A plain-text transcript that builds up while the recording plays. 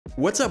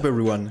What's up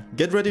everyone?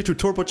 Get ready to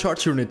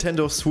turbocharge your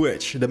Nintendo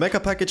Switch. The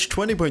MegaPackage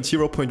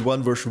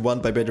 20.0.1 version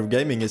 1 by Better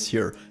Gaming is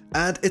here,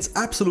 and it's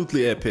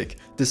absolutely epic.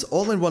 This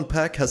all-in-one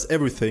pack has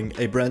everything: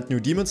 a brand new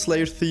Demon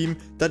Slayer theme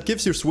that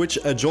gives your Switch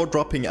a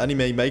jaw-dropping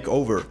anime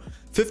makeover,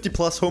 50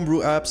 plus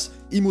homebrew apps,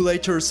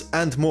 emulators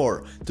and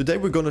more. Today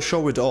we're gonna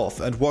show it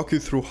off and walk you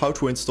through how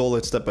to install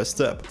it step by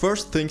step.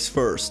 First things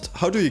first,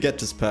 how do you get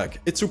this pack?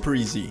 It's super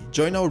easy.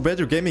 Join our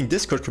Better Gaming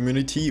Discord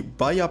community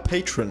via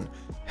Patreon.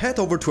 Head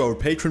over to our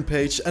Patreon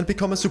page and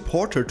become a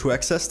supporter to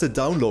access the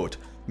download.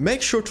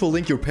 Make sure to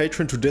link your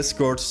Patreon to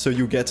Discord so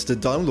you get the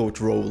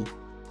download role.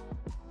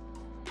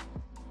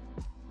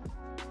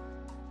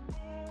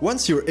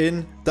 Once you're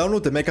in,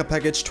 download the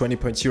MegaPackage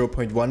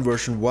 20.0.1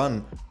 version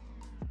 1.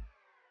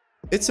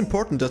 It's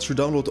important that you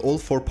download all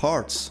 4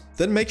 parts.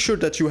 Then make sure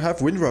that you have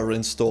WinRAR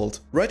installed.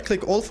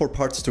 Right-click all 4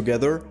 parts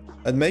together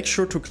and make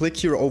sure to click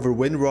here over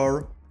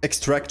WinRAR,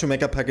 extract to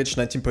MegaPackage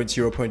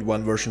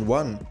 19.0.1 version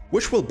 1,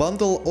 which will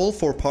bundle all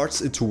 4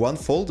 parts into one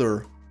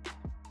folder.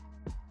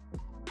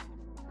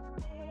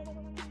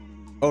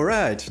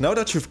 Alright, now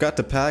that you've got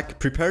the pack,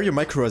 prepare your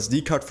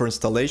microSD card for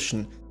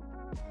installation.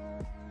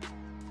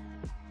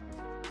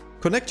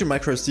 Connect your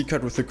microSD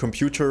card with your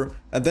computer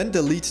and then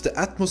delete the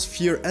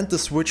Atmosphere and the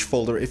Switch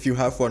folder if you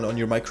have one on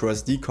your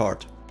microSD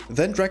card.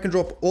 Then drag and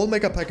drop all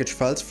MegaPackage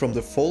files from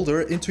the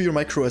folder into your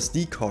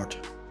microSD card.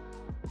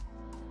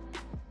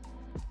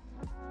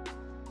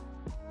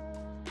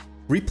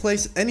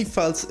 Replace any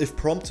files if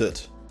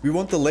prompted. We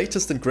want the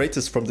latest and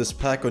greatest from this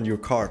pack on your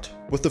card.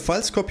 With the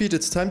files copied,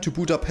 it's time to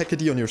boot up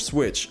Hekady on your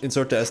Switch.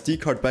 Insert the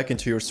SD card back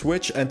into your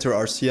Switch, enter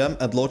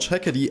RCM and launch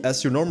Hekady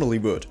as you normally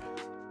would.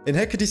 In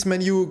Hekady's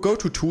menu, go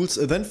to Tools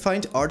and then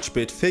find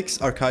ArchBit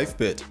Fix Archive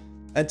Bit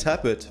and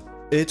tap it.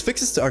 It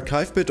fixes the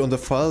archive bit on the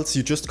files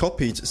you just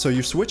copied, so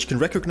your Switch can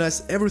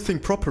recognize everything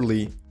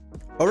properly.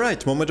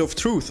 Alright, moment of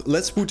truth,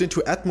 let's boot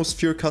into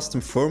Atmosphere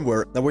custom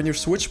firmware. Now when your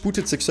Switch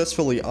booted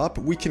successfully up,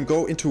 we can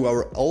go into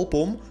our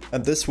album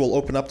and this will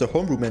open up the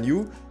Homebrew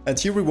menu, and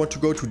here we want to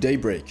go to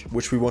Daybreak,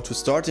 which we want to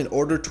start in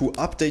order to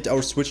update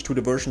our Switch to the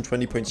version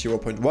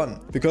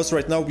 20.0.1. Because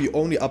right now we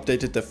only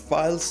updated the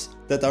files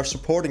that are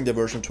supporting the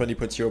version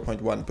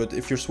 20.0.1, but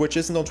if your Switch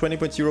isn't on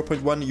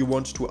 20.0.1, you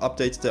want to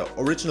update the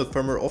original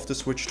firmware of the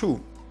Switch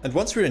too. And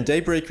once we're in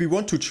Daybreak, we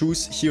want to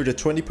choose here the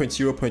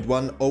 20.0.1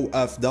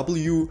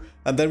 OFW,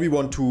 and then we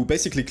want to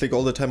basically click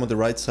all the time on the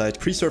right side,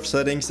 preserve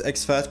settings,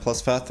 exFAT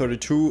plus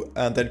FAT32,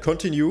 and then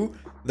continue.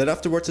 Then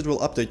afterwards it will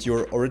update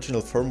your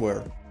original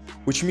firmware.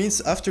 Which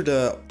means after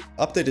the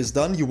update is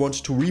done, you want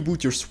to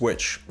reboot your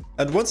Switch.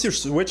 And once your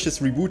Switch is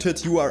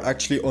rebooted, you are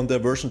actually on the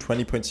version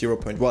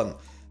 20.0.1.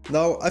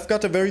 Now, I've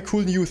got a very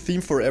cool new theme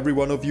for every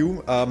one of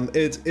you.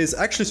 It is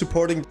actually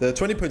supporting the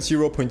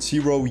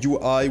 20.0.0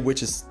 UI,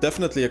 which is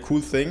definitely a cool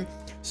thing.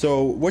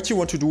 So what you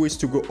want to do is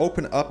to go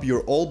open up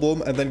your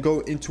album and then go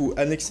into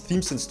NX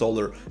Themes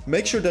Installer.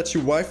 Make sure that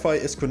your Wi-Fi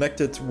is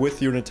connected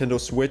with your Nintendo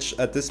Switch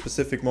at this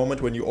specific moment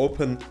when you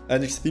open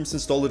NX Themes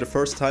Installer the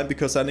first time,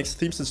 because NX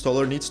Themes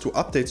Installer needs to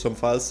update some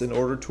files in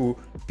order to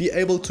be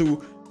able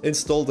to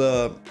install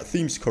the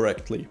themes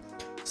correctly.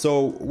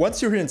 So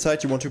once you're here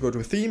inside, you want to go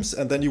to themes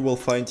and then you will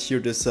find here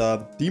this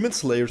Demon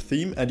Slayer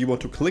theme, and you want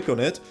to click on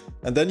it,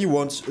 and then you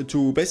want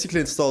to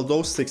basically install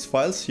those 6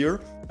 files here.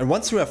 And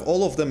once you have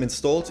all of them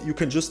installed, you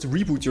can just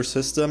reboot your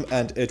system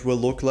and it will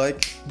look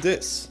like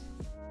this.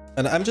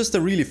 And I'm just a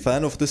really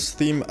fan of this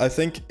theme. I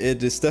think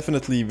it is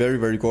definitely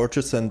very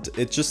gorgeous, and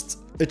it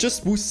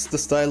just boosts the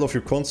style of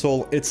your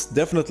console. It's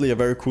definitely a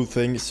very cool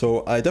thing,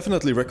 so I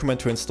definitely recommend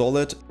to install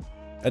it.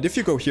 And if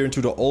you go here into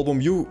the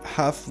album, you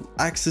have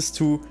access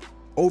to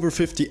over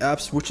 50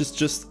 apps, which is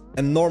just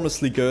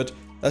enormously good.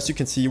 As you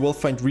can see, you will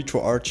find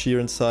RetroArch here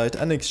inside,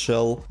 NX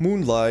Shell,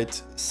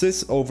 Moonlight,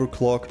 Sys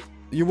Overclock.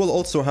 You will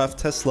also have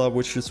Tesla,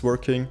 which is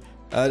working.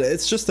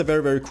 It's just a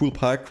very cool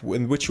pack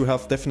in which you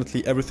have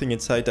definitely everything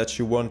inside that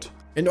you want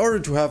in order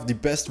to have the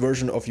best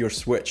version of your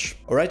Switch.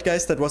 Alright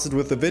guys, that was it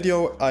with the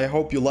video. I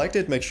hope you liked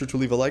it. Make sure to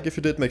leave a like if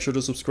you did. Make sure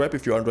to subscribe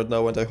if you aren't right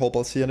now, and I hope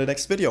I'll see you in the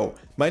next video.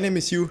 My name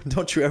is Yu.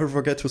 Don't you ever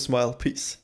forget to smile. Peace.